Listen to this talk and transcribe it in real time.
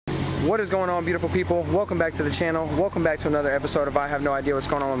What is going on, beautiful people? Welcome back to the channel. Welcome back to another episode of I Have No Idea What's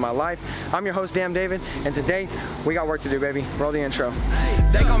Going On With My Life. I'm your host, Damdaved, and today we got work to do, baby. Roll the intro.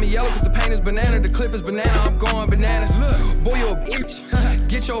 They call me yellow because the paint is banana, the clip is banana, I'm going bananas. Look, boy, you a bitch.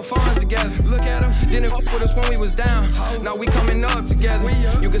 Get your funds together. Look at them. Didn't fuck with us when we was down. Now we coming up together.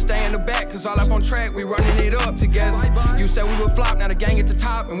 You can stay in the back because all up on track, we running it up together. You said we would flop, now the gang at the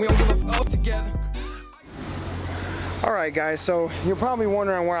top, and we don't give a fuck together. Alright guys, so you're probably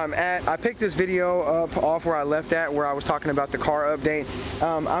wondering where I'm at. I picked this video up off where I left at, where I was talking about the car update.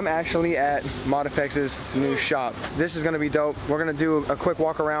 I'm actually at ModFX's new shop. This is going to be dope. We're going to do a quick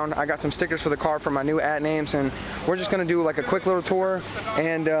walk around. I got some stickers for the car for my new at names, and we're just going to do like a quick little tour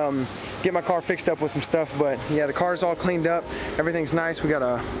and get my car fixed up with some stuff. But yeah, the car's all cleaned up. Everything's nice. We got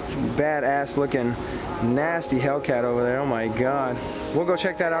a badass looking nasty Hellcat over there. Oh my god. We'll go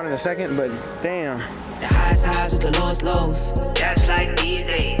check that out in a second, but damn. The highs with the lows. That's like these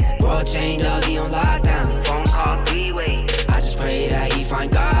days. World change, doggy on lockdown. Phone call 3 ways. I just pray that he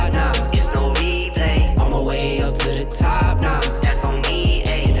find God now. It's no replay. On my way up to the top now. That's on me,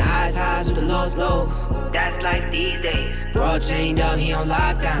 ayy. The highs with the lows. That's like these days. World change, doggy on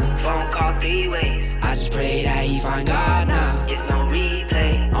lockdown. Phone call 3 ways. I just pray that he find God now. It's no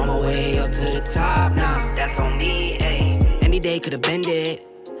replay. On my way up to the top now. That's on me, ayy. Any day could have been dead.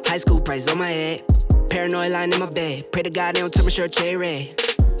 High school price on my head. Paranoid lying in my bed. Pray to God they don't turn my shirt red.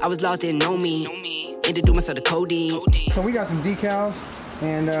 I was lost, didn't know me. Introduce myself to codeine. So we got some decals,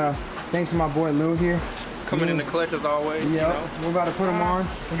 and thanks to my boy Lou here. Coming in the clutch as always. Yeah, you know? we're about to put them on.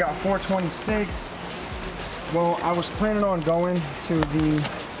 We got 426. Well, I was planning on going to the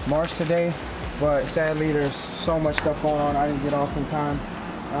march today, but sadly there's so much stuff going on. I didn't get off in time.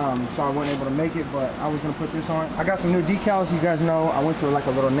 So I wasn't able to make it, but I was gonna put this on. I got some new decals. You guys know I went through like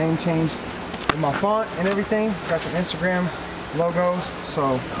a little name change with my font and everything. Got some Instagram logos.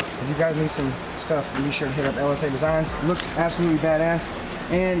 So if you guys need some stuff, be sure to hit up LSA Designs. Looks absolutely badass.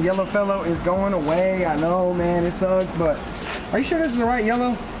 And Heyyellowfellow is going away. I know, man, it sucks, but are you sure this is the right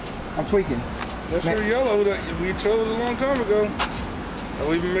yellow? I'm tweaking. That's your yellow that we chose a long time ago. That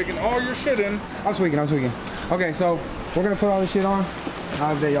we've been making all your shit in. I'm tweaking. Okay, so we're gonna put all this shit on.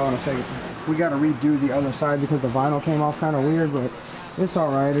 I'll update y'all in a second. We gotta redo the other side because the vinyl came off kind of weird, but it's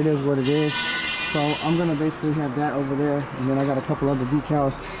all right. It is what it is. So I'm gonna basically have that over there, and then I got a couple other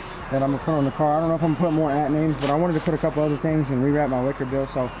decals that I'm gonna put on the car. I don't know if I'm gonna put more at names, but I wanted to put a couple other things and rewrap my wicker bill.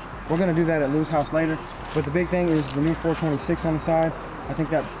 So we're gonna do that at Lou's house later. But the big thing is the new 426 on the side. I think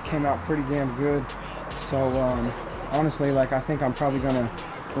that came out pretty damn good. So honestly, like I think I'm probably gonna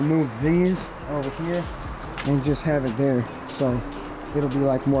remove these over here and just have it there. So it'll be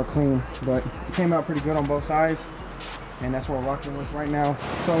like more clean, but it came out pretty good on both sides, and that's what we're rocking with right now.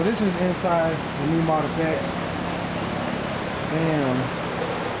 So this is inside the new ModFX. Damn,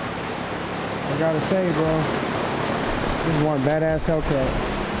 I gotta say, bro, this is one badass Hellcat.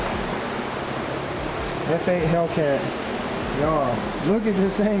 F8 Hellcat. Y'all, look at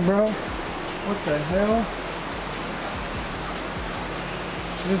this thing, bro. What the hell?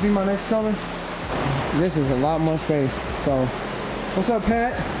 Should this be my next color? This is a lot more space. So what's up,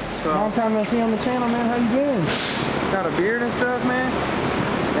 Pat? Long time no see on the channel, man. How you been? Got a beard and stuff, man?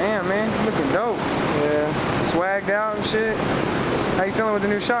 Damn, man. Looking dope. Yeah. Swagged out and shit. How you feeling with the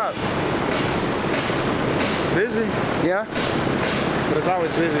new shop? Busy. Yeah? But it's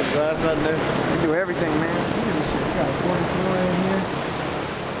always busy, so that's nothing new. We do everything, man. Look at this shit. We got a 40 spiller in here.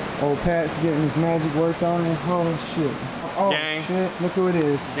 Old Pat's getting his magic worked on it. Oh, shit. Oh, gang. Shit. Look who it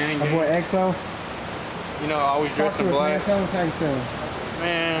is. Gang, My gang. boy EXO. You know, I always Talk dressed to in us, black. man. Tell us how you feeling.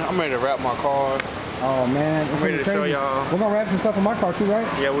 Man, I'm ready to wrap my car. Oh, man. It's I'm ready gonna be to show crazy. y'all. We're gonna wrap some stuff on my car, too, right?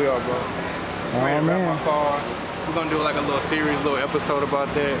 Yeah, we are, bro. I'm ready to man. wrap my car. We're gonna do like a little series, little episode about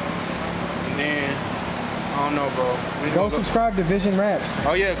that. And then, I don't know, bro. We just Go gonna subscribe to Vision Raps.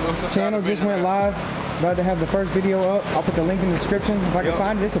 Oh yeah, go subscribe. Channel to just Vision went Rap. live. About to have the first video up. I'll put the link in the description if I can Yep.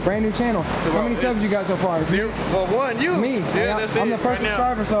 find it. It's a brand new channel. How many subs you got so far? Well, one, you. Me. Yeah, that's I'm it. the first right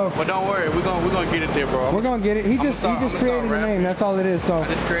subscriber, now. so But don't worry, we're gonna get it there, bro. we're gonna get it. He just created the name. That's all it is. So I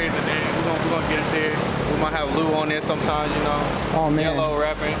just created the name. We're gonna get it there. We might have Lou on there sometime, you know. oh man, Yellow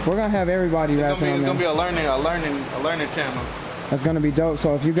rapping. we're gonna have everybody rapping It's on gonna be there. a learning channel. That's gonna be dope.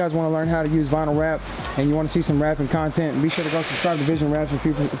 So if you guys want to learn how to use vinyl rap and you want to see some rapping content, be sure to go subscribe to Vision Raps for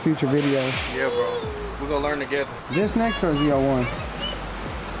future videos. Yeah, bro. We're gonna learn together. This next or Z01?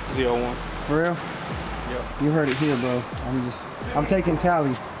 Z01. For real? Yep. You heard it here, bro. I'm taking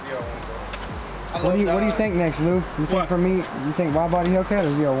tally. Z01, bro. What do you think next, Lou? You think for me? You think wide body Hellcat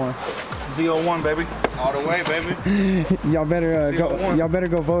or Z01? Z01, baby. All the way, baby. Y'all better go. Y'all better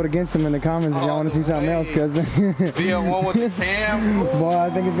go vote against him in the comments if y'all want to see something else, cause Z01 with the cam. boy, I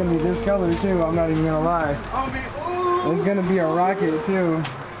think it's gonna be this color too. I'm not even gonna lie. It's gonna be a rocket too.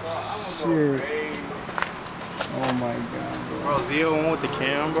 Shit. Oh my god, bro. Bro, Z01 with the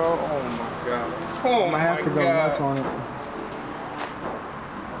cam, bro. Oh my god. Oh, I'm gonna have to go nuts on it.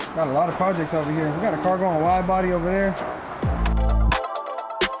 Got a lot of projects over here. We got a car going wide body over there.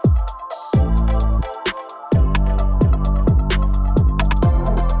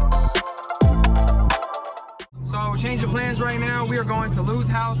 So change of plans right now. We are going to Lou's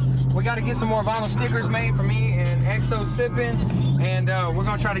house. We got to get some more vinyl stickers made for me and XO Sippin', and we're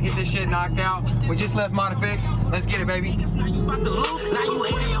gonna try to get this shit knocked out. We just left Modifix. Let's get it, baby. Now you about to lose. Now you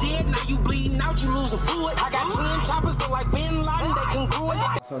head dead. Now you bleeding out. You losing fluid. I got twin choppers. They like Bin Laden. They can do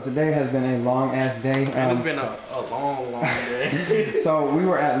it. So today has been a long ass day. It's been a long day. So we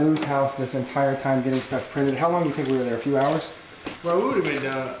were at Lou's house this entire time getting stuff printed. How long do you think we were there? A few hours? Bro, we would have been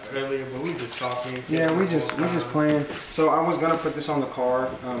done earlier, but we just talking. Yeah, we just playing. So I was gonna put this on the car.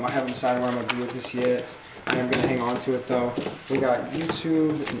 I haven't decided what I'm gonna do with this yet. I'm gonna hang on to it though. We got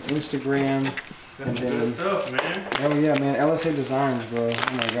YouTube and Instagram. That's some good stuff, man. Oh yeah, man. LSA Designs, bro.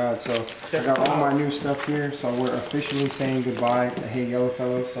 Oh my god. So I got all my new stuff here. So we're officially saying goodbye to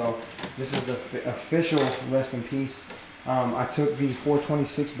Heyyellowfellow. So this is the official rest in peace. I took the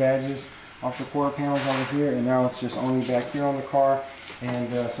 426 badges off the quarter panels over here, and now it's just only back here on the car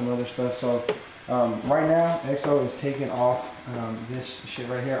and some other stuff. So right now XO is taking off this shit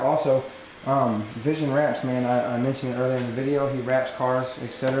right here. Also Vision wraps, man. I mentioned it earlier in the video. He wraps cars,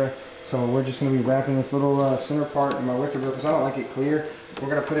 etc. So we're just going to be wrapping this little center part in my wicker bill because I don't like it clear. We're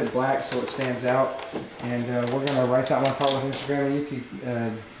going to put it black so it stands out, and we're going to rice out my car with Instagram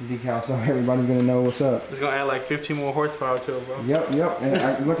and YouTube decal so everybody's going to know what's up. It's going to add like 15 more horsepower to it, bro. Yep.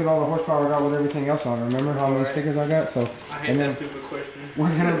 And look at all the horsepower I got with everything else on. Remember how many stickers I got? So I hate that stupid question. We're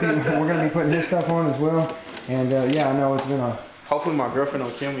gonna be putting his stuff on as well. And yeah, I know it's been a hopefully my girlfriend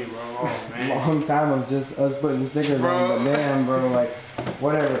don't kill me, bro. Oh man. long time of just us putting stickers on, but damn, bro, like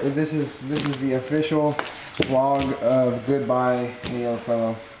whatever. This is the official vlog of goodbye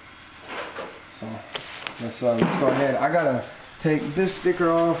Heyyellowfellow. So let's go ahead. I gotta take this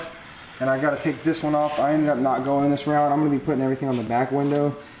sticker off, and I gotta take this one off. I ended up not going this route. I'm gonna be putting everything on the back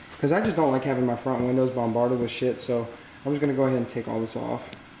window because I just don't like having my front windows bombarded with shit. So I'm just gonna go ahead and take all this off.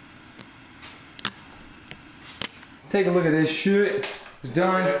 Take a look at this shit. It's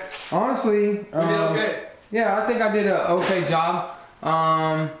done. Okay. Honestly, you did okay. Yeah, I think I did an okay job.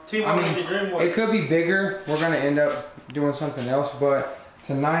 It could be bigger. We're gonna end up doing something else, but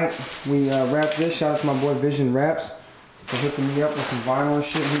tonight we wrapped this. Shout out to my boy Vision Wraps for hooking me up with some vinyl and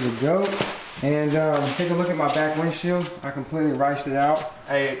shit. Here we go. And take a look at my back windshield. I completely riced it out.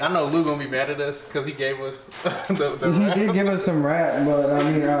 Hey, I know Lou gonna be mad at us because he gave us the wrap. He did give us some wrap, but I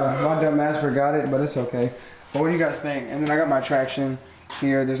mean, my dumb ass forgot it, but it's okay. But what do you guys think? And then I got my traction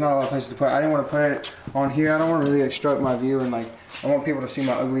here. There's not a lot of places to put it. I didn't want to put it on here. I don't want to really obstruct my view, and like I want people to see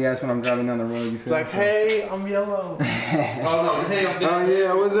my ugly ass when I'm driving down the road. You feel like, hey, I'm yellow. Oh no, hey, I'm David. Oh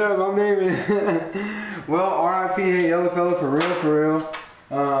yeah, what's up? I'm David. Well, R.I.P. Heyyellowfellow for real.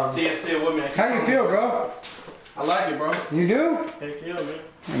 See, it's still with me. How you feel, bro? I like it, bro. You do? Heck yeah, man.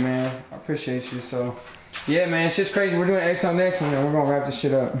 Hey, man, I appreciate you. So, yeah, man, it's just crazy. We're doing XO next, and then we're gonna wrap this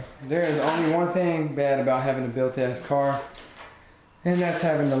shit up. There is only one thing bad about having a built-ass car, and that's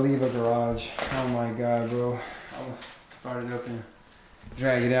having to leave a garage. Oh my god, bro. I'm gonna start it up and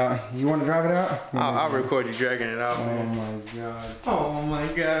drag it out. You want to drive it out? I'll record you dragging it out, man. Oh my god. Oh my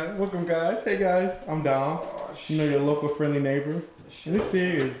god. Welcome, guys. Hey, guys. I'm Dom. Oh, you know, your local friendly neighbor. And this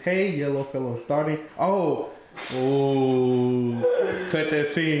here is Heyyellowfellow starting. Oh, cut that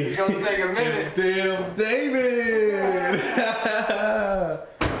scene. It's gonna take a minute. Damn, David.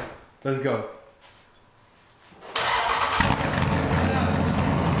 Let's go.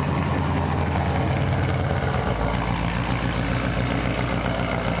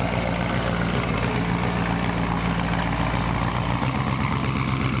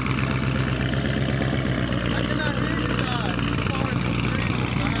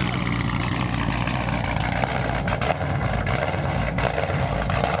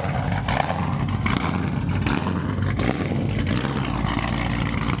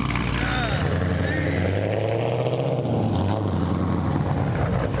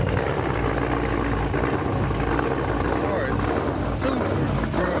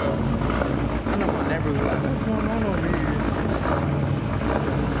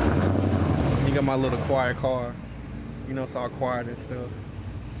 My little quiet car, you know, it's all quiet and stuff.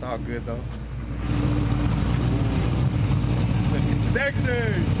 It's all good though.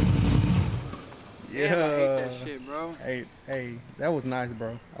 Sexy. Yeah. Damn, I hate that shit, bro. Hey, that was nice,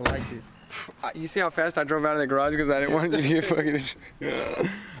 bro. I liked it. You see how fast I drove out of the garage because I didn't want you to get fucking.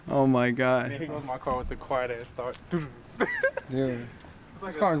 Oh my god. And here goes my car with the quiet ass start. Dude.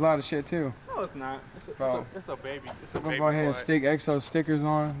 This car's loud as shit too. No, it's not. Bro. It's a baby. It's a I'm gonna baby. go ahead and quiet. stick EXO stickers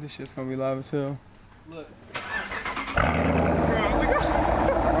on. This shit's gonna be loud as hell. Look. Bro,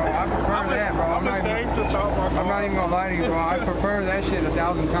 I prefer that, bro. I'm ashamed to stop my car. I'm not even gonna lie to you, bro. I prefer that shit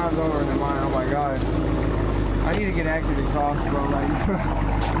 1,000 times over than mine. Oh my god. I need to get active exhaust, bro. Like,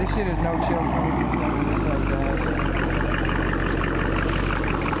 this shit is no chill 24/7. This sucks ass.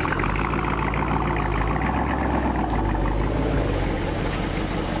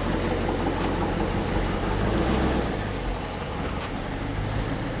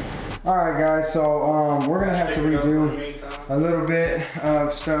 Alright guys, so we're gonna have to redo a little bit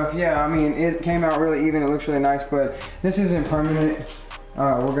of stuff. Yeah, I mean, it came out really even, it looks really nice, but this isn't permanent.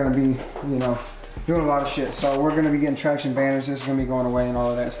 We're gonna be, you know, doing a lot of shit. So we're gonna be getting traction banners, this is gonna be going away and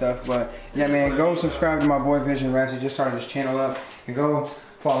all of that stuff. But yeah, man, go subscribe to my boy Vision Raps. He just started his channel up. And go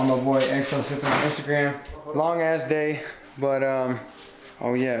follow my boy Heyyellowfellow on Instagram. Long ass day, but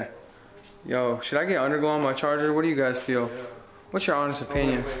oh yeah. Yo, should I get underglow on my charger? What do you guys feel? What's your honest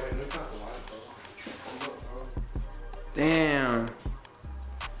opinion? Damn.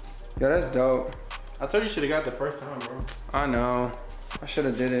 Yo, that's dope. I told you should have got the first time, bro. I know. I should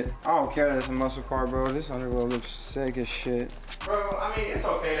have did it. I don't care that it's a muscle car, bro. This underglow looks sick as shit. Bro, I mean, it's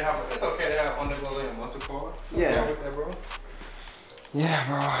okay to have underglow in a muscle car. Yeah. With that, bro. Yeah,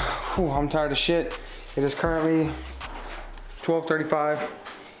 bro. Whew, I'm tired of shit. It is currently 12:35,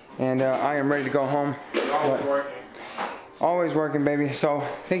 and I am ready to go home. Always working. Always working, baby. So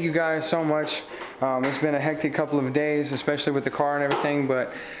thank you guys so much. It's been a hectic couple of days, especially with the car and everything,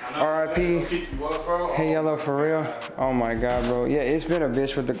 but RIP, Heyyellowfellow for real. Oh my God, bro. Yeah, it's been a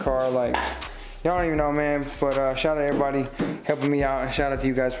bitch with the car. Like, y'all don't even know, man, but shout out to everybody helping me out, and shout out to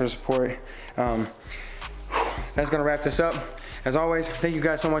you guys for the support. That's gonna wrap this up. As always, thank you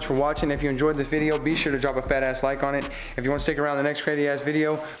guys so much for watching. If you enjoyed this video, be sure to drop a fat ass like on it. If you want to stick around the next crazy ass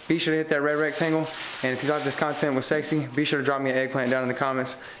video, be sure to hit that red rectangle. And if you thought this content was sexy, be sure to drop me an eggplant down in the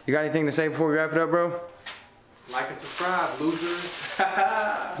comments. You got anything to say before we wrap it up, bro? Like and subscribe, losers.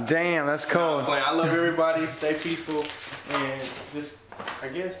 Damn, that's cold. I love everybody. Stay peaceful. And just, I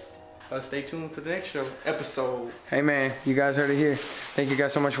guess, stay tuned to the next episode. Hey, man, you guys heard it here. Thank you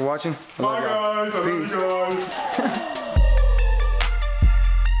guys so much for watching. Bye, guys. I love you guys.